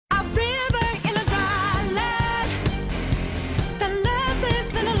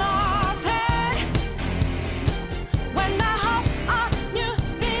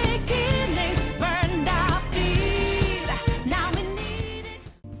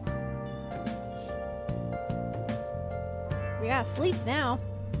We gotta sleep now.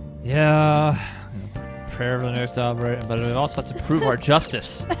 Yeah. Prayer for the next operation, but we also have to prove our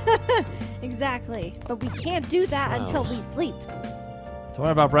justice. Exactly. But we can't do that until we sleep. Don't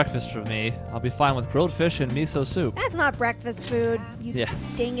worry about breakfast for me. I'll be fine with grilled fish and miso soup. That's not breakfast food, you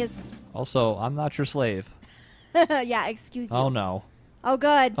dingus. Also, I'm not your slave. Yeah, excuse you. Oh, no. Oh,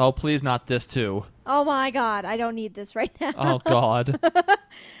 good. Oh, please not this, too. Oh, my God. I don't need this right now. Oh, God.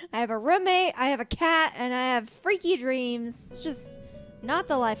 I have a roommate, I have a cat, and I have freaky dreams. It's just not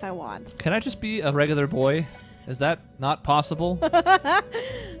the life I want. Can I just be a regular boy? Is that not possible?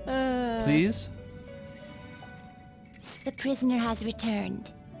 Please? The prisoner has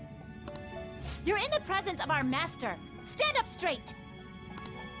returned. You're in the presence of our master. Stand up straight.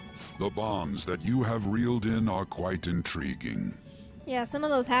 The bonds that you have reeled in are quite intriguing. Yeah, some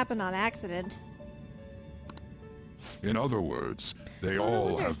of those happen on accident. In other words, they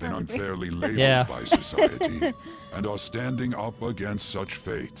all have been unfairly labeled Yeah. by society and are standing up against such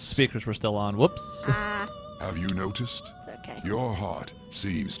fates. Speakers were still on. Whoops. Have you noticed? It's okay. Your heart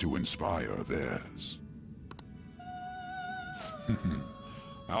seems to inspire theirs.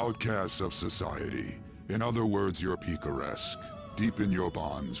 Outcasts of society. In other words, you're picaresque. Deepen your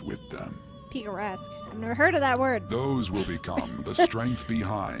bonds with them. Picaresque. I've never heard of that word. Those will become the strength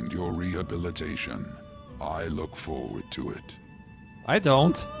behind your rehabilitation. I look forward to it. I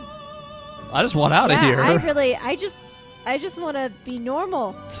don't. I just want out of here. I just want to be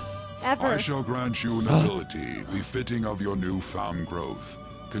normal. Ever. I shall grant you an ability befitting of your newfound growth.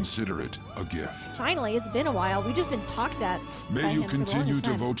 Consider it a gift. Finally, it's been a while. We've just been talked at. by May you him for the continue longest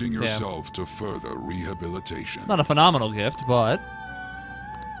time. devoting yourself to further rehabilitation. It's not a phenomenal gift, but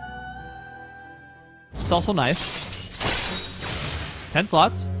it's also nice. 10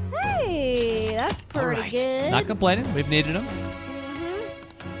 slots. Hey, that's pretty good. Not complaining. We've needed them.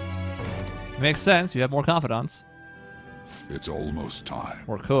 Makes sense. You have more confidence. It's almost time.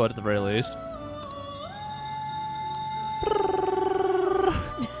 Or could, at the very least.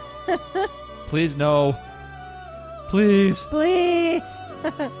 Please, no. Please. Please.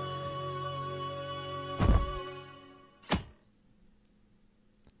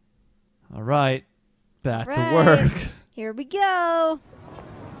 All right. Back to Right. work. Here we go.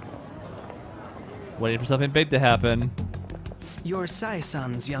 Waiting for something big to happen. You're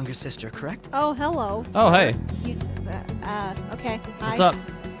Sai-san's younger sister, correct? Oh, hello. Oh, hey. You, okay. Hi. What's up?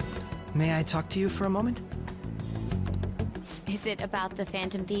 May I talk to you for a moment? Is it about the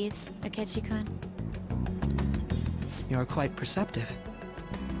Phantom Thieves, Akechi-kun? You're quite perceptive.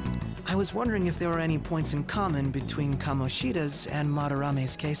 I was wondering if there were any points in common between Kamoshida's and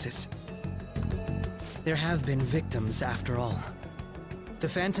Madarame's cases. There have been victims, after all. The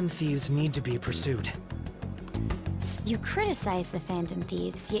Phantom Thieves need to be pursued. You criticize the Phantom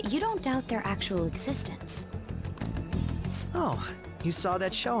Thieves, yet you don't doubt their actual existence. Oh, you saw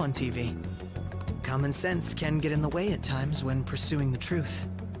that show on TV. Common sense can get in the way at times when pursuing the truth.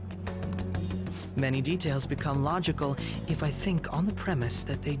 Many details become logical if I think on the premise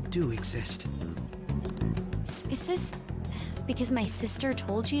that they do exist. Is this because my sister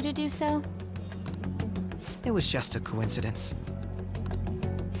told you to do so? It was just a coincidence.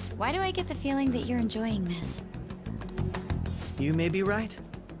 Why do I get the feeling that you're enjoying this? You may be right.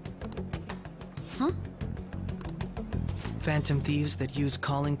 Huh? Phantom thieves that use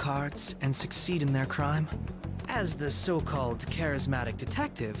calling cards and succeed in their crime. As the so-called charismatic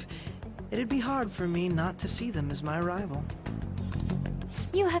detective, it'd be hard for me not to see them as my rival.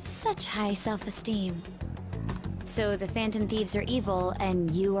 You have such high self-esteem. So the Phantom Thieves are evil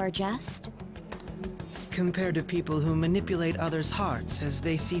and you are just? Compared to people who manipulate others' hearts as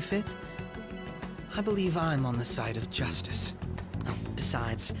they see fit, I believe I'm on the side of justice.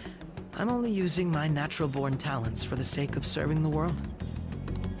 Besides, I'm only using my natural-born talents for the sake of serving the world.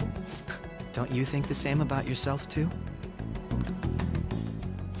 Don't you think the same about yourself, too?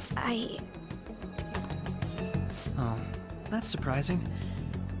 Oh, that's surprising.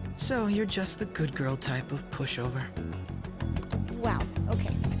 So you're just the good girl type of pushover. Wow.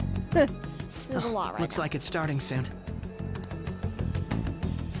 Okay. There's a lot right Looks now. like it's starting soon.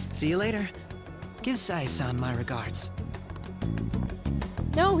 See you later. Give Sai-san my regards.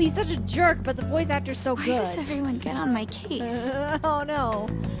 No, he's such a jerk, but the voice actor's so Why good. does everyone get on my case? Oh no.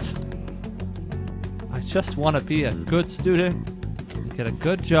 I just want to be a good student, get a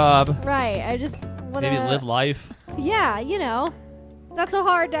good job, Right. I just want to maybe live life, Yeah, you know. Not so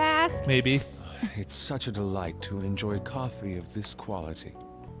hard to ask. maybe. It's such a delight to enjoy coffee of this quality.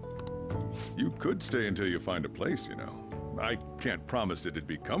 You could stay until you find a place, you know. I can't promise it'd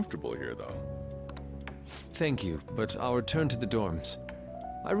be comfortable here, though. Thank you, but I'll return to the dorms.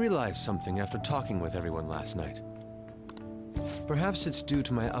 I realized something after talking with everyone last night. Perhaps it's due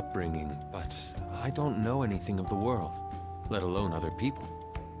to my upbringing, but I don't know anything of the world, let alone other people.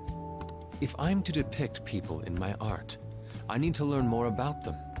 If I'm to depict people in my art, I need to learn more about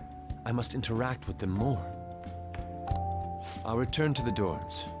them. I must interact with them more. I'll return to the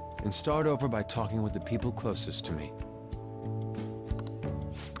dorms and start over by talking with the people closest to me.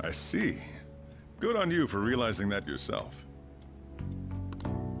 I see. Good on you for realizing that yourself.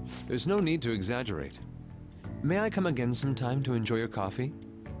 There's no need to exaggerate. May I come again sometime to enjoy your coffee?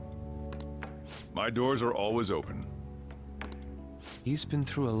 My doors are always open. He's been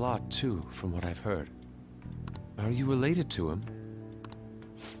through a lot, too, from what I've heard. Are you related to him?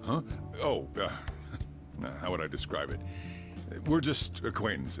 Huh? Oh, how would I describe it? We're just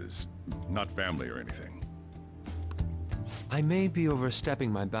acquaintances, not family or anything. I may be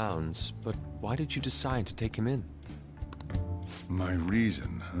overstepping my bounds, but why did you decide to take him in? My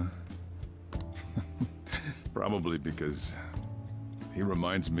reason, huh? Probably because he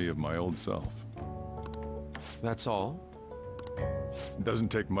reminds me of my old self. That's all? It doesn't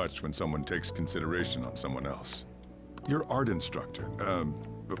take much when someone takes consideration on someone else. Your art instructor,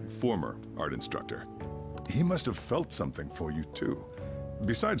 former art instructor, he must have felt something for you too,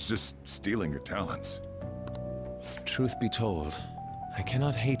 besides just stealing your talents. Truth be told, I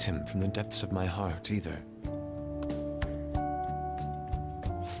cannot hate him from the depths of my heart either.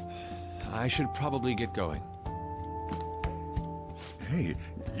 I should probably get going. Hey,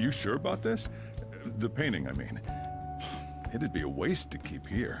 you sure about this? The painting, I mean. It'd be a waste to keep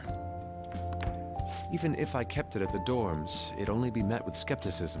here. Even if I kept it at the dorms, it'd only be met with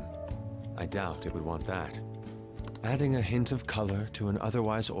skepticism. I doubt it would want that. Adding a hint of color to an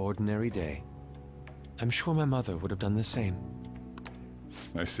otherwise ordinary day. I'm sure my mother would have done the same.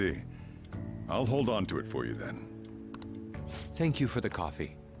 I see. I'll hold on to it for you then. Thank you for the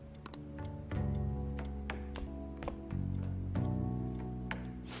coffee.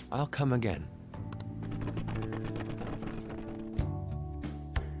 I'll come again.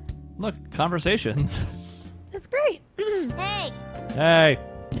 Look, conversations. That's great. Hey! Hey,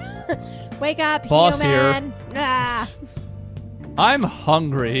 Wake up, Boss human. Ah. I'm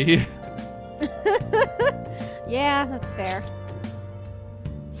hungry. Yeah, that's fair.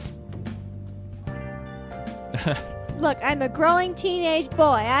 Look, I'm a growing teenage boy.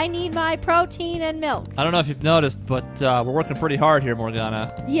 I need my protein and milk. I don't know if you've noticed, but we're working pretty hard here,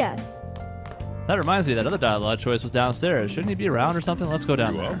 Morgana. Yes. That reminds me, that other dialogue choice was downstairs. Shouldn't he be around or something? Let's go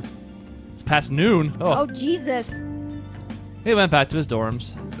down You there. are? It's past noon. Oh, Jesus. He went back to his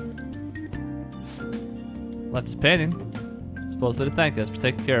dorms. Left his painting. Supposedly to thank us for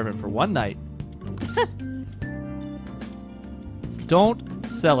taking care of him for one night. Don't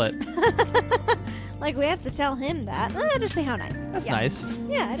sell it. Like, we have to tell him that. Just say how nice. That's Yeah. nice.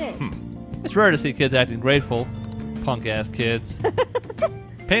 Yeah, it is. It's rare to see kids acting grateful. Punk-ass kids.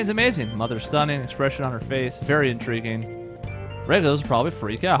 Painting's amazing. Mother's stunning. Expression on her face. Very intriguing. Regulars will probably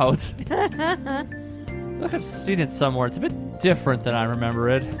freak out. Look, I've seen it somewhere. It's a bit different than I remember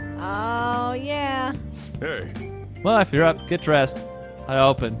it. Oh, yeah. Hey, Well, if you're up, get dressed. I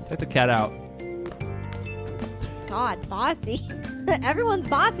open. Take the cat out. God, bossy. Everyone's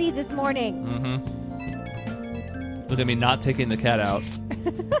bossy this morning. Mm-hmm. Look at me not taking the cat out.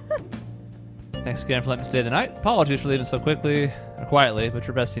 Thanks again for letting me stay the night. Apologies for leaving so quickly or quietly, but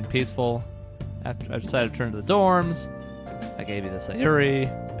your best seemed peaceful. After I decided to return to the dorms, I gave you the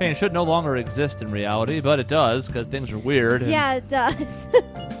Sayuri. Pain should no longer exist in reality, but it does because things are weird. And Yeah, it does.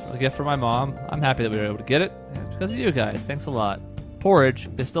 it's a gift from my mom. I'm happy that we were able to get it. And it's because of you guys. Thanks a lot. Porridge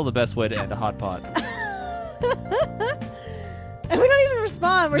is still the best way to end a hot pot. And we don't even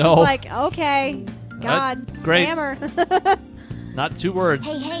respond. We're No. just like, okay. God, great. scammer. Not 2 words.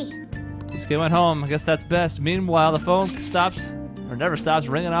 Hey, hey! This kid went home. I guess that's best. Meanwhile, the phone stops or never stops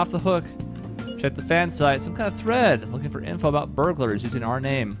ringing off the hook. Check the fan site. Some kind of thread looking for info about burglars using our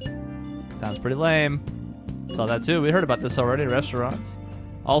name. Sounds pretty lame. Saw that too. We heard about this already at restaurants.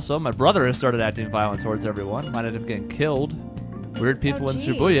 Also, my brother has started acting violent towards everyone. Might end up getting killed. Weird people in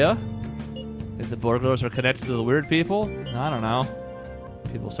jeez. Shibuya. Think the burglars are connected to the weird people? I don't know.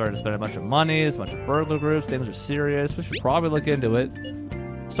 People started to spend a bunch of money. There's a bunch of burglar groups. Things are serious. We should probably look into it.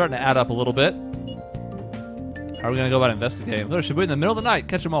 Starting to add up a little bit. How are we going to go about investigating? Look, Shibuya in the middle of the night.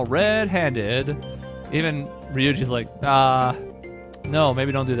 Catch them all red-handed. Even Ryuji's like, no,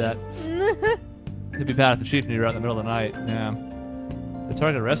 maybe don't do that. It'd be bad if the chief knew you were out in the middle of the night. Yeah. The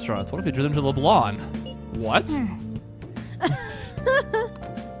target restaurants. What if we drew them to LeBlanc? What?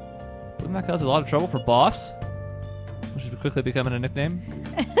 Wouldn't that cause a lot of trouble for boss? Which is quickly becoming a nickname.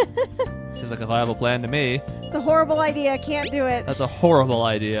 Seems like a viable plan to me. It's a horrible idea. Can't do it. That's a horrible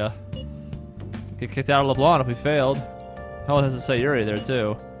idea. Get kicked out of LeBlanc if we failed. Oh, it has to say Yuri there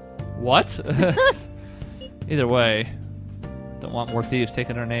too. What? Either way, don't want more thieves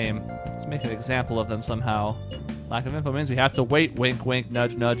taking our name. Let's make an example of them somehow. Lack of info means we have to wait. Wink, wink,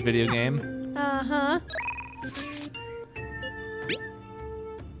 nudge, nudge. Video game. Uh-huh.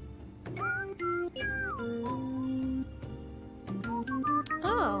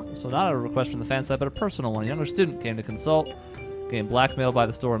 Oh. So not a request from the fan side, but a personal one. A younger student came to consult, getting blackmailed by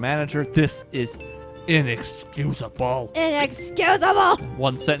the store manager. This is inexcusable. Inexcusable!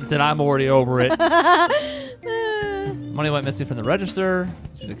 One sentence and I'm already over it. Money went missing from the register.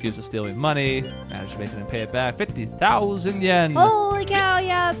 He's been accused of stealing money. Managed to make him pay it back. 50,000 yen. Holy cow,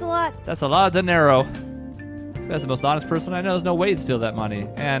 yeah, that's a lot. That's a lot of dinero. This guy's the most honest person I know. There's no way he'd steal that money.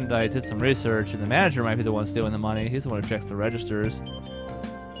 And I did some research, and the manager might be the one stealing the money. He's the one who checks the registers.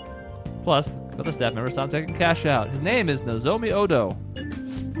 Plus, the other staff members saw him taking cash out. His name is Nozomi Odo.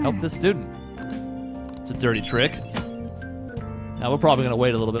 Help this student. It's a dirty trick. Now, we're probably going to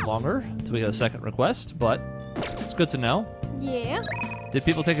wait a little bit longer until we get a second request, but it's good to know. Yeah. Did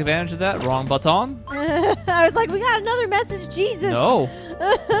people take advantage of that? Wrong button? I was like, we got another message, Jesus. No.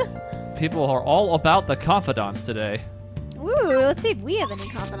 People are all about the confidants today. Ooh, let's see if we have any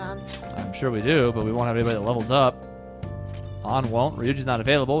confidants. I'm sure we do, but we won't have anybody that levels up. On won't. Ryuji's not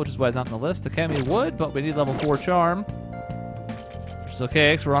available, which is why he's not on the list. Takemi would, but we need level 4 charm. Which is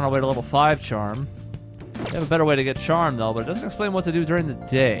okay, because we're on our way to level 5 charm. We have a better way to get charm, though, but it doesn't explain what to do during the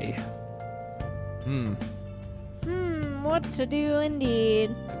day. What to do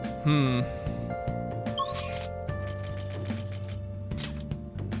indeed.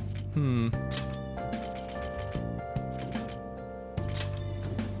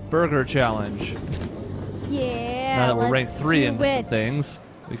 Burger challenge. Yeah. Now that we're let's ranked 3 do in some it. things,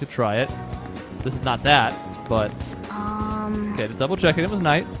 we could try it. This is not that, but... Okay, just double checking. It was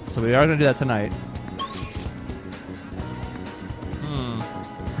night, so we are going to do that tonight.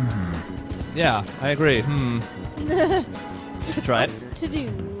 Yeah, I agree. We could try it. To do.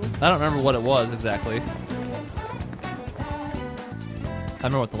 I don't remember what it was exactly. I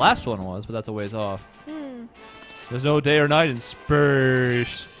remember what the last one was, but that's a ways off. There's no day or night in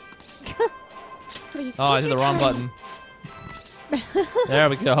space. Please Oh, I take hit your the wrong time. button. There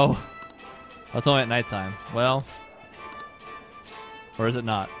we go. Oh, it's only at nighttime. Well, or is it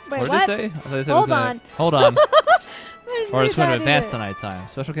not? Wait, what did what? it say? I thought it said it was Hold gonna- on. Hold on. Or it's Where's going to that advance either? to nighttime.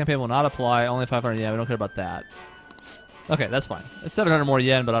 Special campaign will not apply. Only 500 yen. We don't care about that. Okay, that's fine. It's 700 more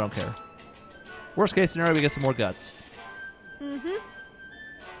yen, but I don't care. Worst case scenario, we get some more guts. So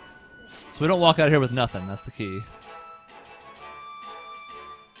we don't walk out of here with nothing. That's the key.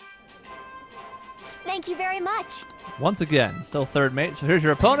 Thank you very much. Once again, still third mate. So here's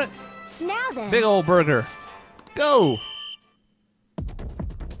your opponent. Now then. Big old burger. Go!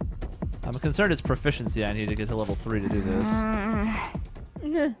 I'm concerned it's proficiency I need to get to level 3 to do this.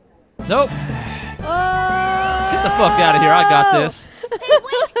 Nope. Get the fuck out of here. I got this.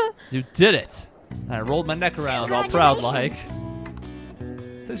 You did it. I rolled my neck around all proud like.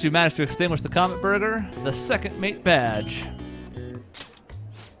 Since you managed to extinguish the Comet Burger, the second mate badge.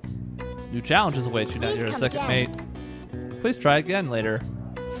 New challenges await you now. Please You're a come second again. mate. Please try again later.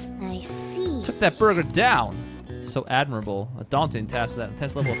 I see. Took that burger down. So admirable. A daunting task with that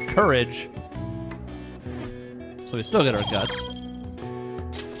intense level of courage. So we still get our guts.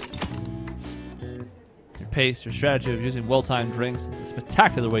 Your pace, your strategy of using well-timed drinks, the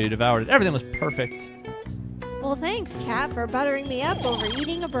spectacular way you devoured it. Everything was perfect. Well, thanks, Kat, for buttering me up over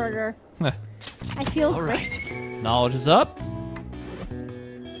eating a burger. I feel great. Knowledge is up.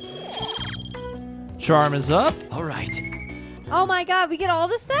 Charm is up. All right. Oh my god, we get all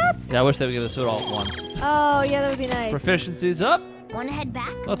the stats? Yeah, I wish they would give us it all at once. Oh, yeah, that would be nice. Proficiency's up. Wanna head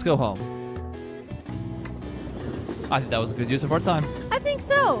back? Let's go home. I think that was a good use of our time. I think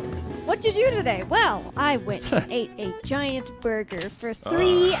so. What'd you do today? Well, I went and ate a giant burger for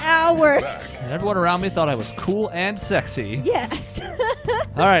 3 hours. And everyone around me thought I was cool and sexy. Yes.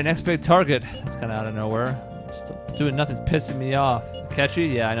 All right, next big target. That's kind of out of nowhere. Still doing nothing's pissing me off. Catchy?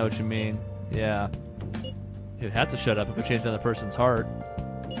 Yeah, I know what you mean. Yeah. You'd have to shut up if we changed another person's heart.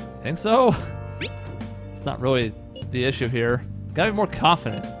 Think so? It's not really the issue here. Gotta be more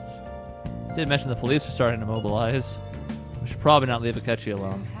confident. Did mention the police are starting to mobilize. We should probably not leave Akechi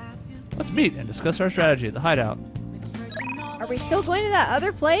alone. Let's meet and discuss our strategy at the hideout. Are we still going to that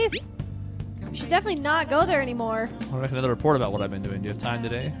other place? We should definitely not go there anymore. I'll make another report about what I've been doing. Do you have time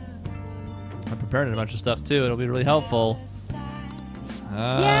today? I'm preparing a bunch of stuff too. It'll be really helpful.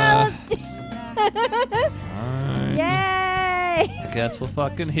 Yeah, let's do Fine. Yay! I guess we'll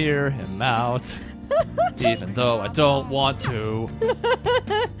fucking hear him out. Even though I don't want to.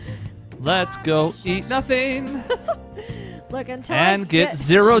 Let's go eat nothing. Look, until And get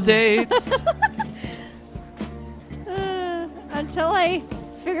 0 dates. until I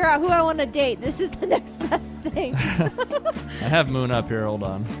figure out who I want to date, this is the next best thing. I have Moon up here. Hold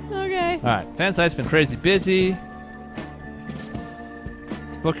on. Okay. All right. Fan site's been crazy busy.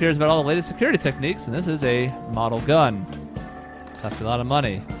 This book here is about all the latest security techniques, and this is a model gun. Costs a lot of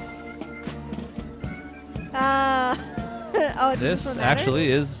money. Oh, does This one matter?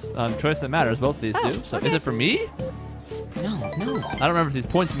 actually is choice that matters. Both of these do. So okay. is it for me? No. I don't remember if these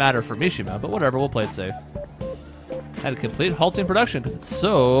points matter for Mishima, but whatever. We'll play it safe. Had to complete halting production because it's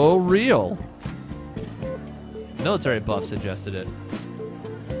so real. Military buff suggested it.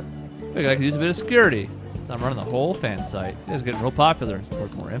 Figured I could use a bit of security since I'm running the whole fan site. You guys are getting real popular and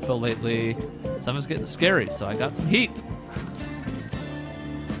support more info lately. Some of it's getting scary, so I got some heat.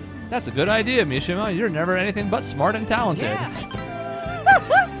 That's a good idea, Mishima. You're never anything but smart and talented.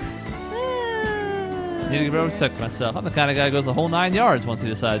 Need to protect myself. I'm the kind of guy who goes the whole 9 yards once he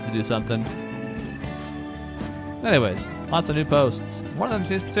decides to do something. Anyways, lots of new posts. One of them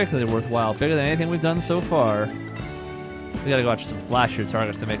seems particularly worthwhile, bigger than anything we've done so far. We gotta go after some flashier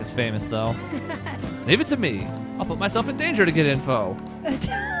targets to make us famous, though. Leave it to me. I'll put myself in danger to get info.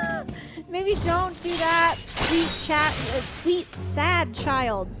 Maybe don't do that, sweet, sad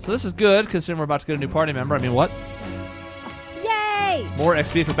child. So this is good, considering we're about to get a new party member. I mean, what? Yay! More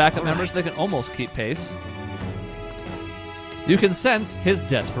XP for backup members. They can almost keep pace. You can sense his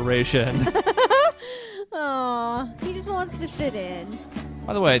desperation. Aw, he just wants to fit in.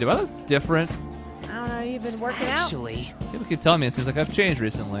 By the way, do I look different? I don't know, you've been working Actually, People keep telling me it seems like I've changed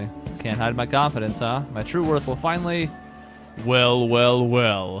recently. Can't hide my confidence, huh? My true worth will finally...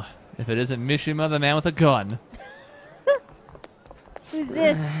 Well. If it isn't Mishima, the man with a gun. out. Who's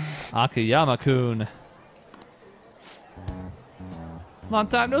this? Akiyama-kun. Long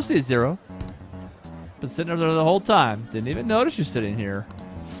time no see, Zero. Been sitting over there the whole time. Didn't even notice you sitting here.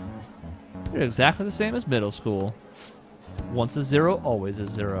 You're exactly the same as middle school. Once a 0, always a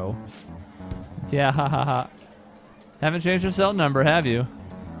 0. Yeah, ha ha ha. Haven't changed your cell number, have you?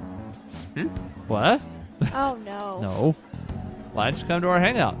 What? Oh, no. No. Why didn't you come to our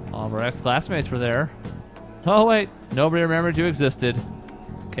hangout? All of our ex-classmates were there. Oh, wait. Nobody remembered you existed.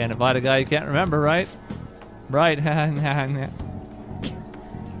 Can't invite a guy you can't remember, right? Right.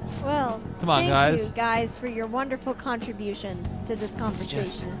 Well, Come on, thank guys. you guys for your wonderful contribution to this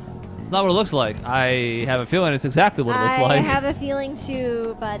conversation. It's not what it looks like. I have a feeling it's exactly what it looks I like. have a feeling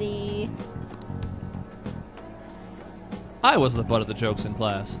too, buddy. I was the butt of the jokes in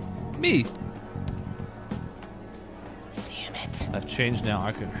class. Me. damn it. I've changed now.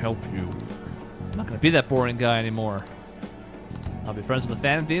 I can help you. I'm not going to be that boring guy anymore. I'll be friends with the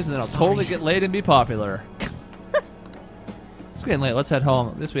Phantom Thieves, and then I'll totally get laid and be popular. It's getting late. Let's head home.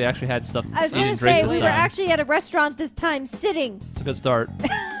 At least we actually had stuff to I was eat going to and drink say, this we time. were actually at a restaurant this time, sitting. It's a good start.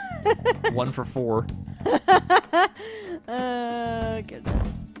 1 for 4.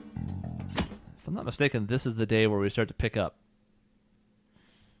 Goodness. If I'm not mistaken, this is the day where we start to pick up.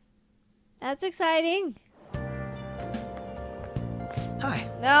 That's exciting. Hi.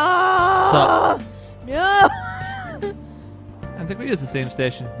 No! No! I think we use the same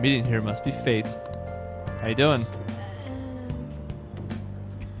station. Meeting here must be fate. How you doing?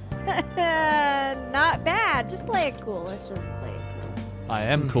 Not bad. Just play it cool. Let's just play it cool. I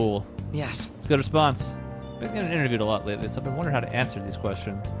am cool. Yes. It's a good response. Been getting interviewed a lot lately, so I've been wondering how to answer these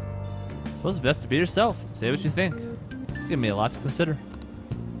questions. Suppose it's best to be yourself. Say what you think. Give me a lot to consider.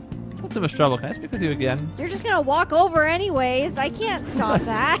 It's not too much trouble. Can I speak with you again? You're just gonna walk over anyways. I can't stop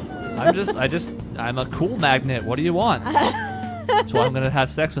that. I'm a cool magnet. What do you want? That's why I'm gonna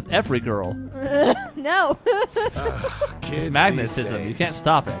have sex with every girl. No. It's magnetism. You can't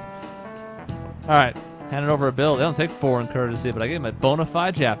stop it. All right. Handed over a bill. They don't take foreign courtesy, but I gave him a bona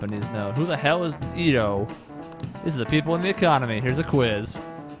fide Japanese note. Who the hell is Ito? These are the people in the economy. Here's a quiz.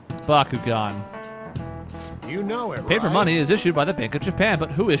 Bakugan. You know it, Paper right? money is issued by the Bank of Japan,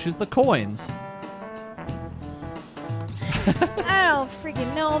 but who issues the coins? I don't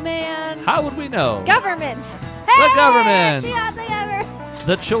freaking know, man. How would we know? Governments. The government. She got the government.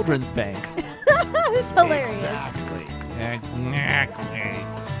 The Children's Bank. It's hilarious. Exactly. Exactly.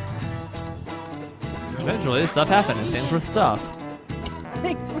 Eventually, stuff happened and things were stuff.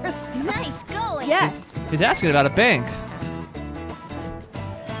 Thanks for stuff. Nice going. Yes. He's asking about a bank.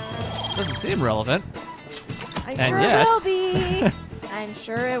 Doesn't seem relevant. I'm And sure yet- it will be. I'm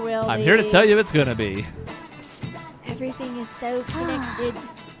sure it will be. I'm here to tell you it's gonna be. Everything is so connected.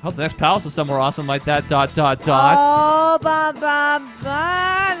 I hope the next palace is somewhere awesome like that. ... Oh, bum, bum,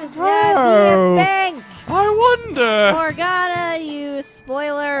 bum. It's gonna be Oh. a bank. I wonder. Morgana, you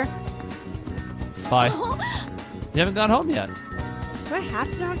spoiler. Bye. You haven't gone home yet. Do I have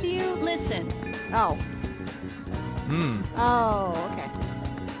to talk to you? Listen. Oh. Hmm. Oh, okay.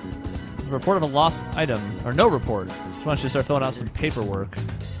 There's a report of a lost item. Or no report. Just why don't you start filling out some paperwork.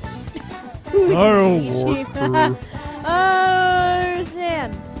 I don't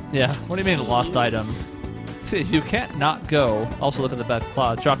understand. Yeah, what do you mean a lost item? You can't not go. Also look at the back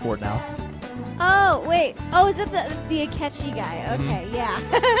chalkboard now. Oh, wait. Oh, is that that's the Akechi guy? Okay, yeah.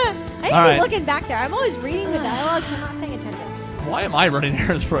 I ain't Alright. looking back there. I'm always reading the dialogue, so I'm not paying attention. Why am I running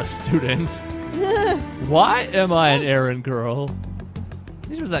errands for a student? Why am I an errand girl?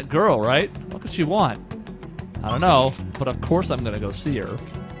 She was that girl, right? What could she want? I don't know, but of course I'm gonna go see her.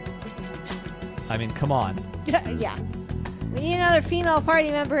 I mean, come on. Yeah. We need another female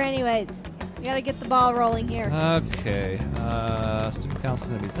party member anyways. We gotta get the ball rolling here. Okay. Student council's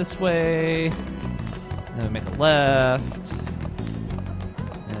gonna be this way. Then we make a left.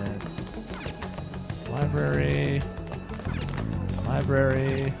 It's library.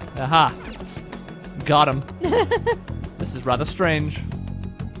 Library. Aha! Got him. This is rather strange.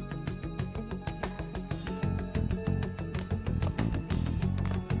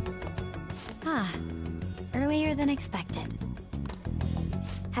 Ah, earlier than expected.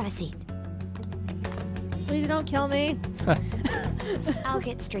 Have a seat. Please don't kill me. I'll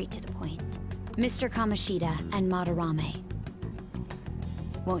get straight to the point. Mr. Kamoshida and Madarame.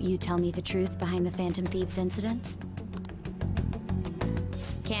 Won't you tell me the truth behind the Phantom Thieves incidents?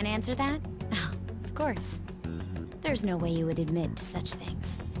 Can't answer that? Oh, of course. There's no way you would admit to such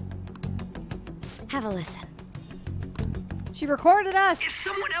things. Have a listen. She recorded us. If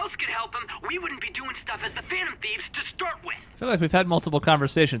someone else could help him, we wouldn't be doing stuff as the Phantom Thieves to start with. I feel like we've had multiple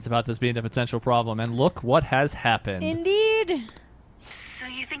conversations about this being a potential problem, and look what has happened. Indeed. So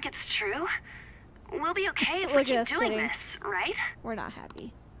you think it's true? We'll be okay if we Look at keep us doing sitting. this, right? We're not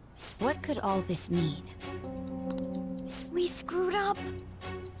happy. What could all this mean? We screwed up.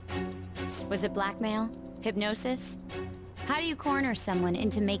 Was it blackmail? Hypnosis? How do you corner someone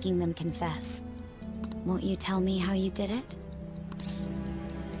into making them confess? Won't you tell me how you did it?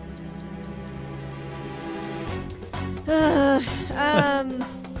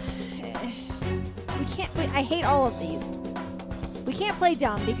 We can't. I hate all of these. We can't play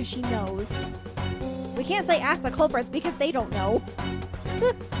dumb because she knows. We can't say ask the culprits because they don't know.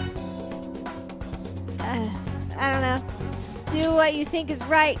 I don't know. Do what you think is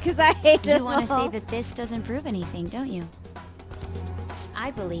right because I hate it. You want to all. say that this doesn't prove anything, don't you?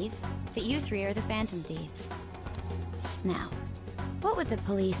 I believe that you three are the Phantom Thieves. Now, what would the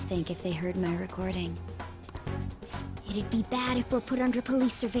police think if they heard my recording? It'd be bad if we're put under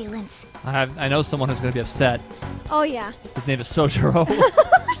police surveillance. I know someone who's going to be upset. Oh yeah. His name is Sojiro.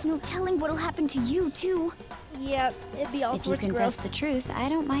 There's no telling what'll happen to you, too. Yep. It'd be all If you sorts of confess gross. the truth, I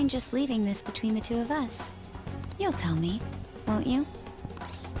don't mind just leaving this between the two of us. You'll tell me, won't you?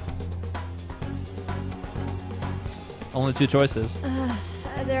 Only two choices.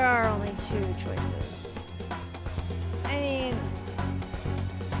 There are only two choices. I mean,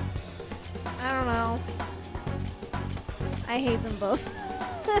 I don't know. I hate them both.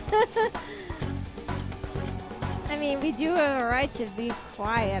 I mean, we do have a right to be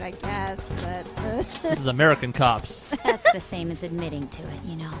quiet, I guess, but... This is American Cops. That's the same as admitting to it,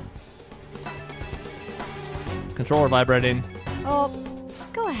 you know. Controller vibrating. Oh,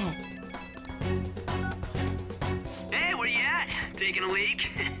 Go ahead. Hey, where you at? Taking a leak?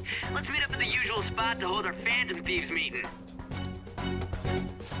 Let's meet up at the usual spot to hold our Phantom Thieves meeting.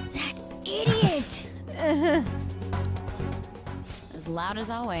 That idiot! As loud as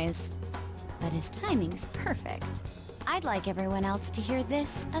always. But his timing's perfect. I'd like everyone else to hear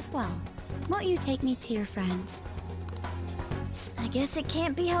this as well. Won't you take me to your friends? I guess it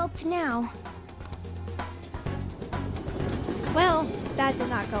can't be helped now. well, that did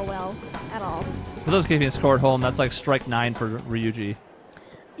not go well at all. For those keeping score at home, that's like strike 9 for Ryuji.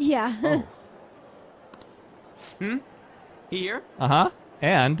 Yeah. Here? Uh-huh.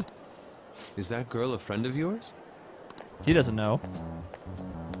 And Is that girl a friend of yours? he doesn't know.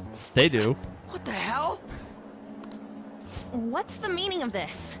 They do. What the hell? What's the meaning of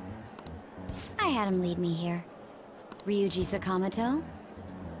this? I had him lead me here. Ryuji Sakamoto,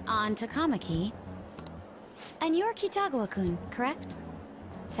 on Takamaki, and you're Kitagawa-kun, correct?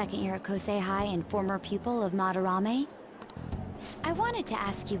 Second year at Kosei High and former pupil of Madarame. I wanted to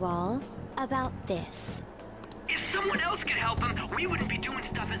ask you all about this. If someone else could help him, we wouldn't be doing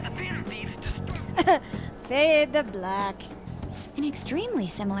stuff as the Phantom Thieves to start. Fade to black. An extremely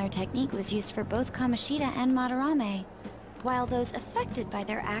similar technique was used for both Kamoshida and Madarame, while those affected by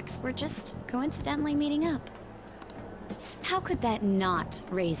their acts were just coincidentally meeting up. How could that not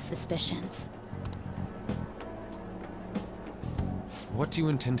raise suspicions? what do you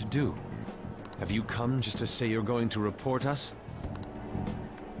intend to do? Have you come just to say you're going to report us?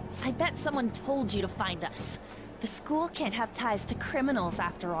 I bet someone told you to find us. The school can't have ties to criminals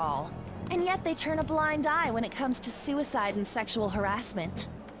after all. And yet they turn a blind eye when it comes to suicide and sexual harassment.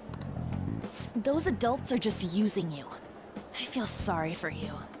 Those adults are just using you. I feel sorry for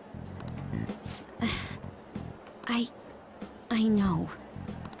you. I know.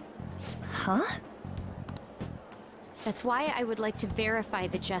 Huh? That's why I would like to verify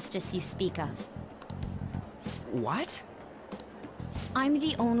the justice you speak of. What? I'm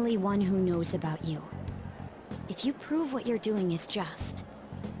the only one who knows about you. If you prove what you're doing is just,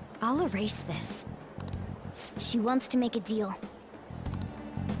 I'll erase this. She wants to make a deal.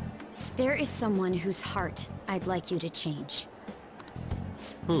 There is someone whose heart I'd like you to change.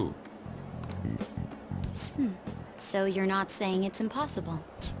 Who? So you're not saying it's impossible?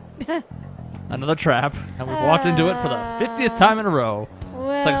 Another trap, and we've walked into it for the 50th time in a row.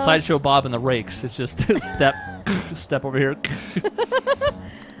 It's like Sideshow Bob and the Rakes. It's just step over here.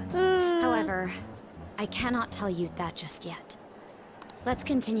 However, I cannot tell you that just yet. Let's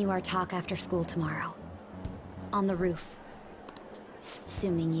continue our talk after school tomorrow. On the roof.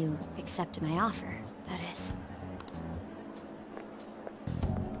 Assuming you accept my offer, that is.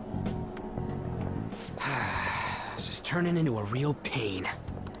 This is turning into a real pain.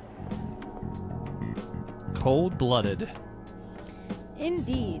 Cold-blooded.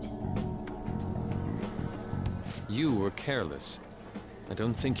 Indeed. You were careless. I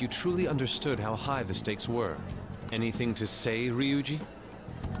don't think you truly understood how high the stakes were. Anything to say, Ryuji?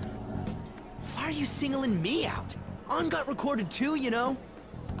 Why are you singling me out? On got recorded too, you know?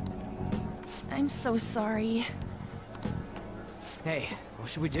 I'm so sorry. Hey, what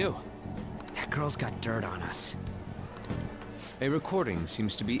should we do? That girl's got dirt on us. A recording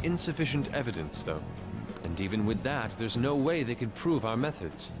seems to be insufficient evidence, though. And even with that, there's no way they could prove our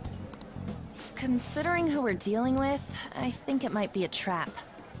methods. Considering who we're dealing with, I think it might be a trap.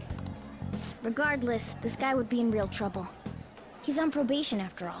 Regardless, this guy would be in real trouble. He's on probation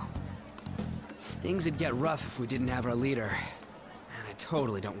after all. Things would get rough if we didn't have our leader. And I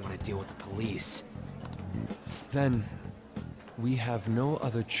totally don't want to deal with the police. Then, we have no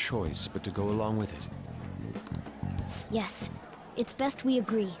other choice but to go along with it. Yes, it's best we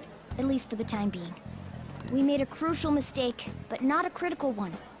agree, at least for the time being. We made a crucial mistake, but not a critical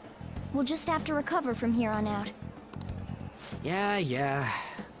one. We'll just have to recover from here on out. Yeah,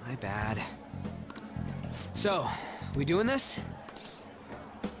 my bad. So, we doing this?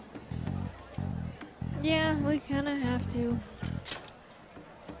 Yeah, we kind of have to.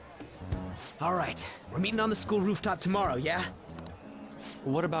 All right, we're meeting on the school rooftop tomorrow, yeah?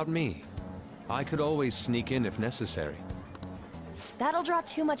 What about me? I could always sneak in if necessary. That'll draw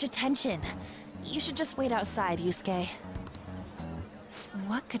too much attention. You should just wait outside, Yusuke.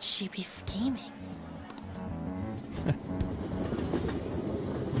 What could she be scheming?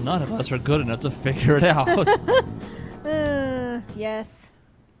 None of us are good enough to figure it out. Yes.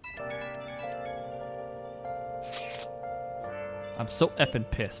 I'm so effing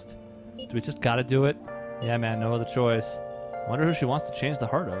pissed. Do we just gotta do it? Yeah, man, no other choice. Wonder who she wants to change the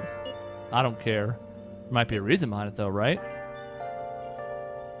heart of. I don't care. There might be a reason behind it, though, right?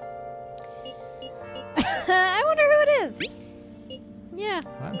 I wonder who it is. Yeah.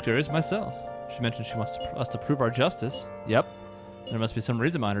 I'm curious myself. She mentioned she wants us to prove our justice. Yep. There must be some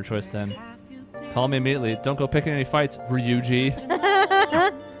reason behind her choice then. Call me immediately. Don't go picking any fights, Ryuji.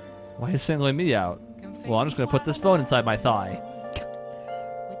 Why are you singling me out? Well, I'm just gonna put this phone inside my thigh.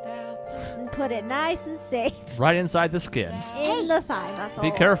 And put it nice and safe. Right inside the skin. In the thigh muscle.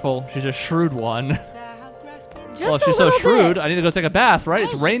 Be careful. She's a shrewd one. Just well, if she's so shrewd, I need to go take a bath, right?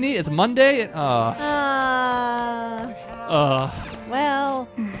 It's rainy. It's Monday. Well.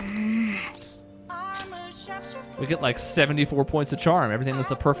 We get like 74 points of charm. Everything was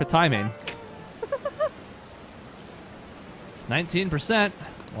the perfect timing. 19%.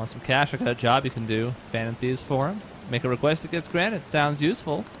 Want some cash? I got a job you can do. Phantom Thieves Forum. Make a request, it gets granted. Sounds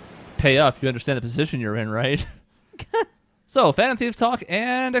useful. Pay up. You understand the position you're in, right? So, Phantom Thieves talk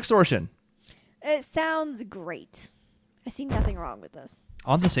and extortion. It sounds great. I see nothing wrong with this.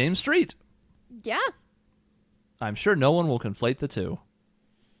 On the same street. Yeah. I'm sure no one will conflate the two.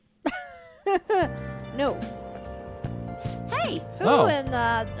 No. Hey, who in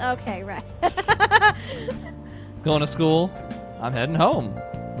the... Okay, right. Going to school. I'm heading home.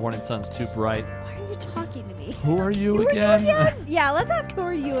 Morning sun's too bright. Why are you talking to me? Who are you again? Yeah, let's ask who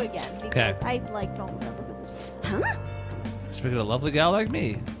are you again. Because Okay. I don't remember who this was. Huh? Just figured a lovely gal like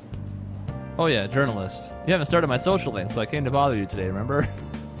me. Oh yeah, journalist. You haven't started my social link, so I came to bother you today, remember?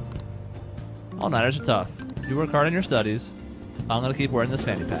 All-nighters are tough. You work hard on your studies. I'm gonna keep wearing this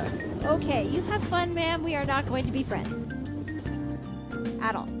fanny pack. Okay, you have fun, ma'am. We are not going to be friends.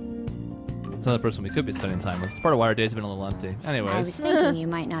 At all. It's another person we could be spending time with. It's part of why our days have been a little empty. Anyways. I was thinking you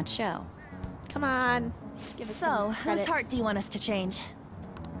might not show. Come on. Give us some whose credit. heart do you want us to change?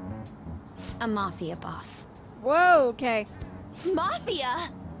 A mafia boss. Whoa, okay. Mafia?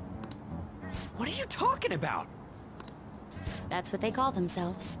 What are you talking about? That's what they call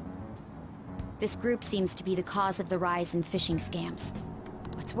themselves. This group seems to be the cause of the rise in phishing scams.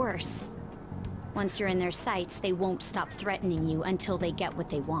 What's worse, once you're in their sights, they won't stop threatening you until they get what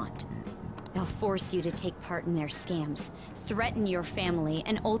they want. They'll force you to take part in their scams, threaten your family,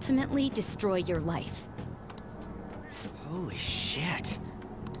 and ultimately destroy your life. Holy shit.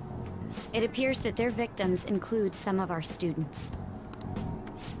 It appears that their victims include some of our students.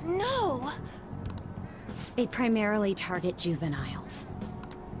 No! They primarily target juveniles.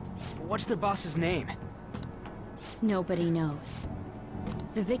 What's their boss's name? Nobody knows.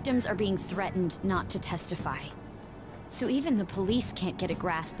 The victims are being threatened not to testify. So even the police can't get a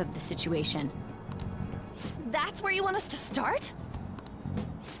grasp of the situation. That's where you want us to start?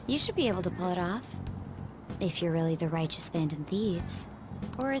 You should be able to pull it off. If you're really the righteous Phantom Thieves.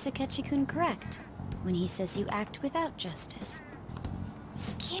 Or is Akechi-kun correct when he says you act without justice?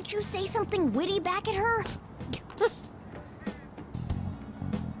 Can't you say something witty back at her?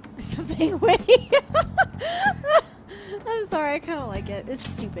 Something witty. I'm sorry, I kind of like it. It's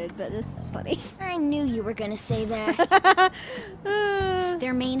stupid, but it's funny. I knew you were gonna say that.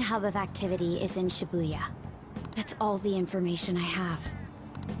 Their main hub of activity is in Shibuya. That's all the information I have.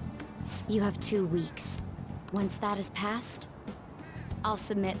 You have 2 weeks. Once that is passed, I'll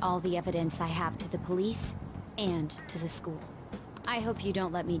submit all the evidence I have to the police and to the school. I hope you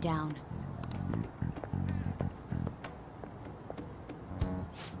don't let me down.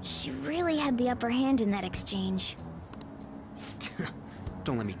 She really had the upper hand in that exchange.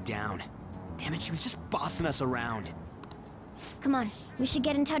 Don't let me down. Damn it, she was just bossing us around. Come on, we should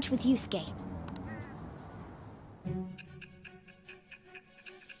get in touch with Yusuke.